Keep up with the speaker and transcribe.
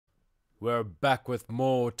We're back with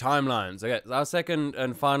more timelines. Okay, our second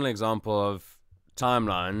and final example of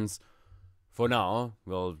timelines. For now,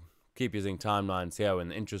 we'll keep using timelines here when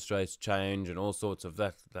the interest rates change and all sorts of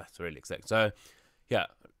that. That's really exciting. So, yeah,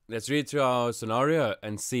 let's read through our scenario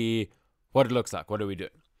and see what it looks like. What are we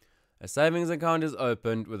doing? A savings account is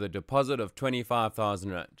opened with a deposit of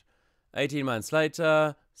 25,000 Rand. 18 months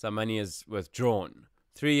later, some money is withdrawn.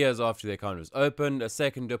 3 years after the account was opened, a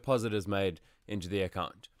second deposit is made into the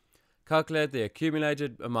account. Calculate the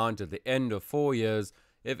accumulated amount at the end of 4 years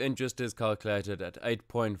if interest is calculated at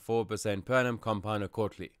 8.4% per annum compounded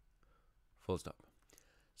quarterly. Full stop.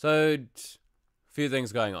 So, few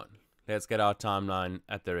things going on. Let's get our timeline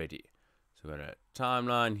at the ready. So we've got a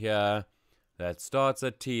timeline here that starts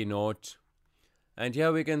at T0. And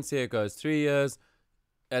here we can see it goes 3 years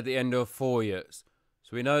at the end of 4 years.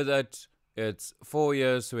 So we know that it's 4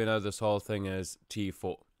 years, so we know this whole thing is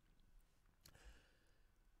T4.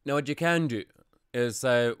 Now what you can do is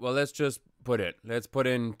say, well, let's just let's put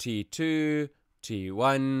in T2,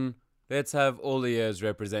 T1, let's have all the years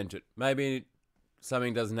represented. Maybe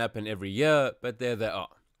something doesn't happen every year, but there they are.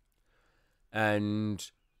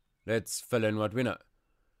 And let's fill in what we know.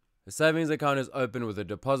 The savings account is open with a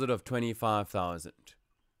deposit of 25,000.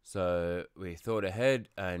 So we thought ahead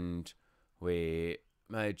and we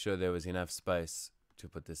made sure there was enough space to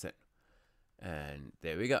put this in. And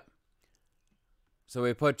there we go. So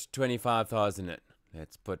we put 25,000 in.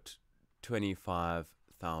 Let's put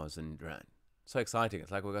 25,000 Rand. So exciting.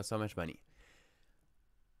 It's like we got so much money.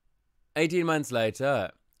 18 months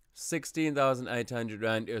later, 16,800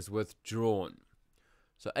 Rand is withdrawn.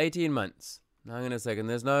 So 18 months. Now hang on a second.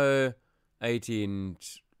 There's no 18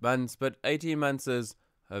 months, but 18 months is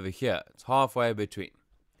over here. It's halfway between.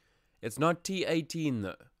 It's not T18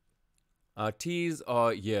 though. Our T's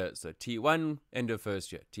are years. So T1, end of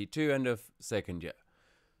first year. T2, end of second year.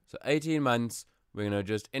 So 18 months, we're going to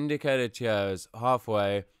just indicate it here as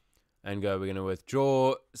halfway and go, we're going to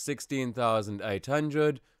withdraw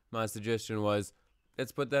 16,800. My suggestion was,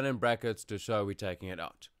 let's put that in brackets to show we're taking it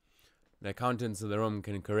out. The accountants in the room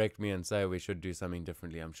can correct me and say we should do something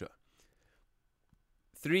differently, I'm sure.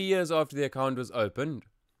 3 years after the account was opened,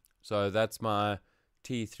 so that's my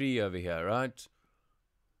T3 over here, right?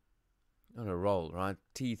 On a roll, right?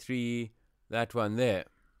 T3, that one there.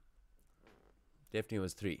 Definitely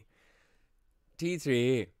was 3.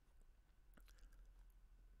 T3,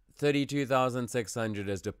 32,600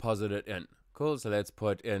 is deposited in. Cool, so let's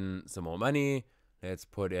put in some more money. Let's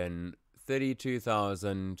put in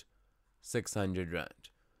 32,600 Rand.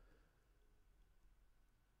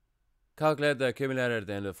 Calculate the accumulator at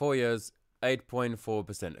the end of 4 years,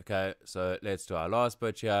 8.4%. Okay, so let's do our last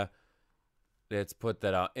bit here. Let's put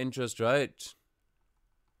that our interest rate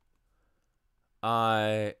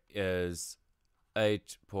I is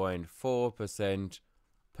 8.4%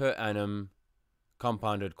 per annum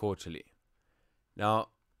compounded quarterly. Now,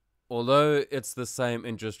 although it's the same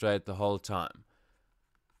interest rate the whole time,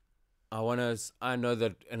 I know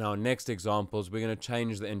that in our next examples, we're going to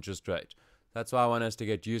change the interest rate. That's why I want us to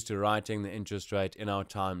get used to writing the interest rate in our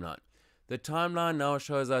timeline. The timeline now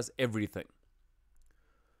shows us everything.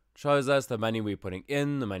 Shows us the money we're putting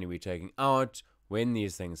in, the money we're taking out, when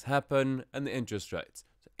these things happen, and the interest rates.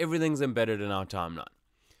 So everything's embedded in our timeline.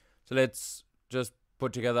 So let's just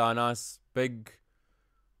put together a nice big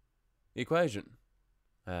equation.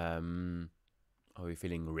 Are we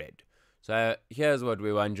feeling red? So here's what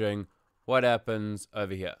we're wondering. What happens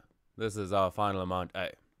over here? This is our final amount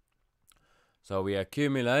A. So we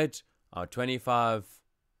accumulate our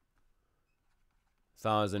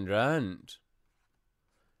 25,000 Rand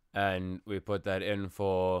and we put that in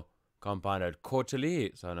for compounded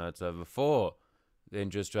quarterly. So now it's over 4. The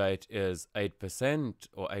interest rate is 8%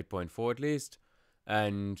 or 8.4 at least.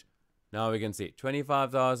 And now we can see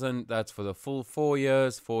 25,000, that's for the full 4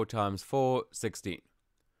 years. 4 times 4, 16.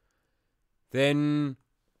 Then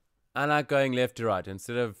I like going left to right.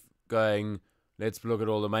 Instead of going, let's look at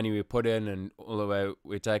all the money we put in and all the way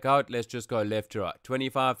we take out, let's just go left to right.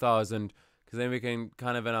 25,000, because then we can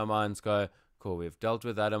kind of in our minds go, cool, we've dealt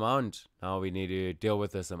with that amount. Now we need to deal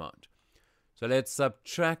with this amount. So let's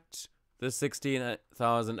subtract the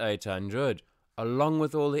 16,800 along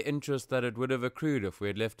with all the interest that it would have accrued if we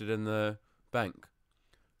had left it in the bank.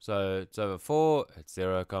 So it's over 4, it's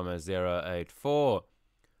 0,084.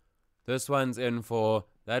 This one's in for,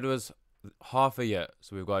 that was half a year.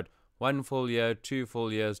 So we've got 1 full year, 2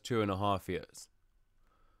 full years, 2.5 years.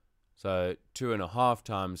 So 2.5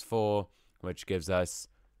 times 4, which gives us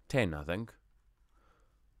 10, I think.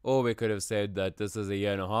 Or we could have said that this is a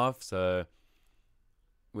year and a half. So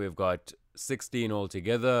we've got 16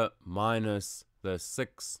 altogether minus the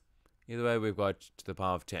 6 Either way, we've got to the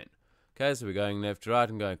power of 10. Okay, so we're going left to right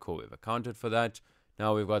and going, cool, we've accounted for that.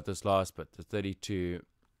 Now we've got this last bit, the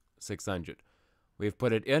 32,600. We've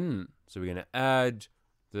put it in, so we're going to add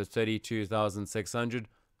the 32,600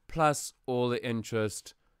 plus all the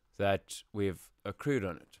interest that we've accrued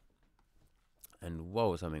on it. And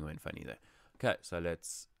whoa, something went funny there. Okay, so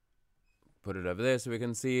let's put it over there so we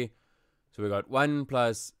can see. So we got 1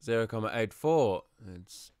 plus 0,84.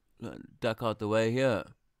 Let's duck out the way here.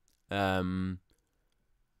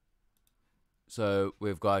 So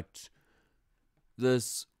we've got,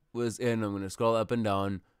 this was in, I'm going to scroll up and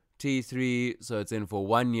down, T3, so it's in for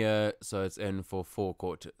 1 year, so it's in for 4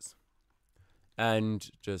 quarters. And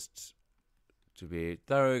just to be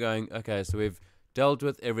thorough going, okay, so we've dealt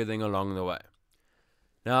with everything along the way.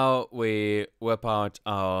 Now we whip out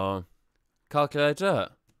our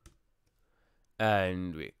calculator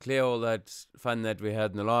and we clear all that fun that we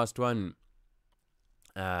had in the last one.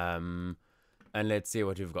 And let's see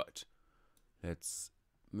what we've got. Let's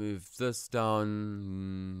move this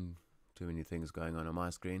down. Too many things going on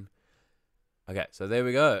my screen. Okay, so there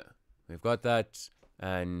we go. We've got that,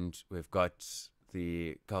 and we've got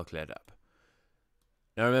the calculator up.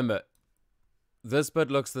 Now remember, this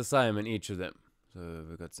bit looks the same in each of them. So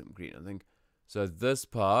we've got some green, I think. So this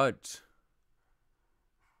part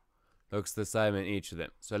looks the same in each of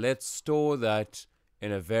them. So let's store that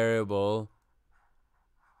in a variable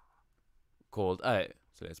called A.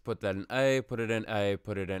 So let's put that in A, put it in A,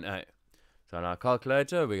 put it in A. So on our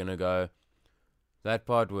calculator, we're going to go, that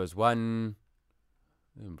part was 1,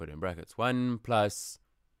 put in brackets, 1 plus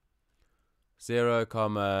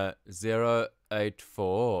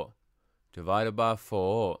 0,084 divided by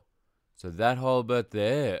 4. So that whole bit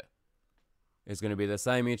there is going to be the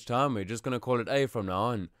same each time. We're just going to call it A from now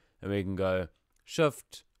on. And we can go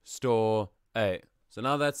shift store A. So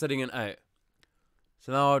now that's sitting in A.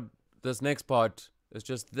 So now this next part is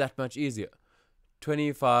just that much easier.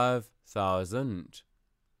 25,000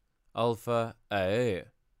 alpha A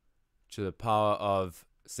to the power of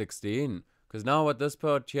 16. Because now what this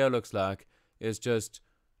part here looks like is just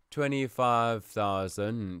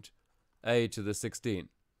 25,000 A to the 16.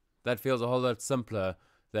 That feels a whole lot simpler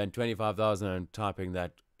than 25,000 and typing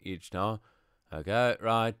that each now. Okay,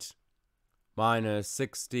 right. Minus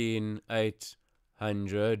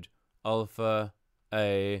 16,800 alpha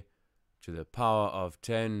A to the power of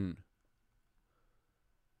 10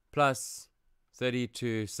 plus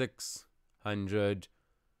 32,600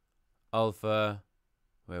 alpha,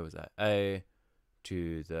 where was that? A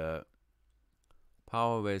to the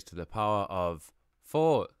power, where's to the power of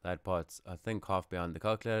 4. That part's, I think, half behind the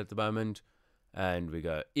calculator at the moment. And we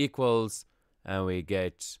go equals, and we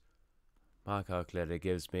get, my calculator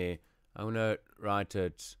gives me, I'm going to write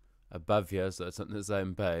it above here so it's on the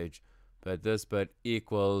same page, but this bit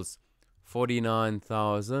equals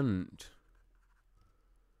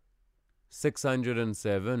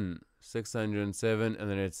 49,607, and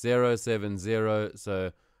then it's 070,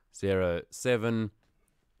 so 07,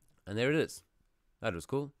 and there it is. That was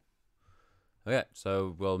cool. Okay,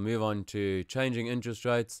 so we'll move on to changing interest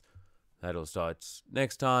rates. That'll start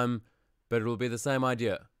next time, but it will be the same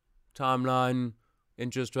idea. Timeline,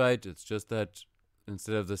 interest rate, it's just that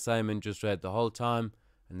instead of the same interest rate the whole time,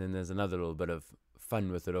 and then there's another little bit of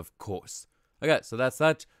fun with it, of course. Okay, so that's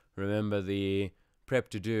that. Remember the prep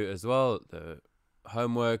to do as well, the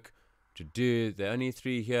homework to do. There are only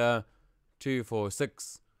 3 here, 2, 4,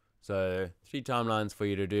 6. So 3 timelines for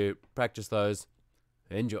you to do. Practice those.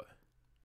 Enjoy.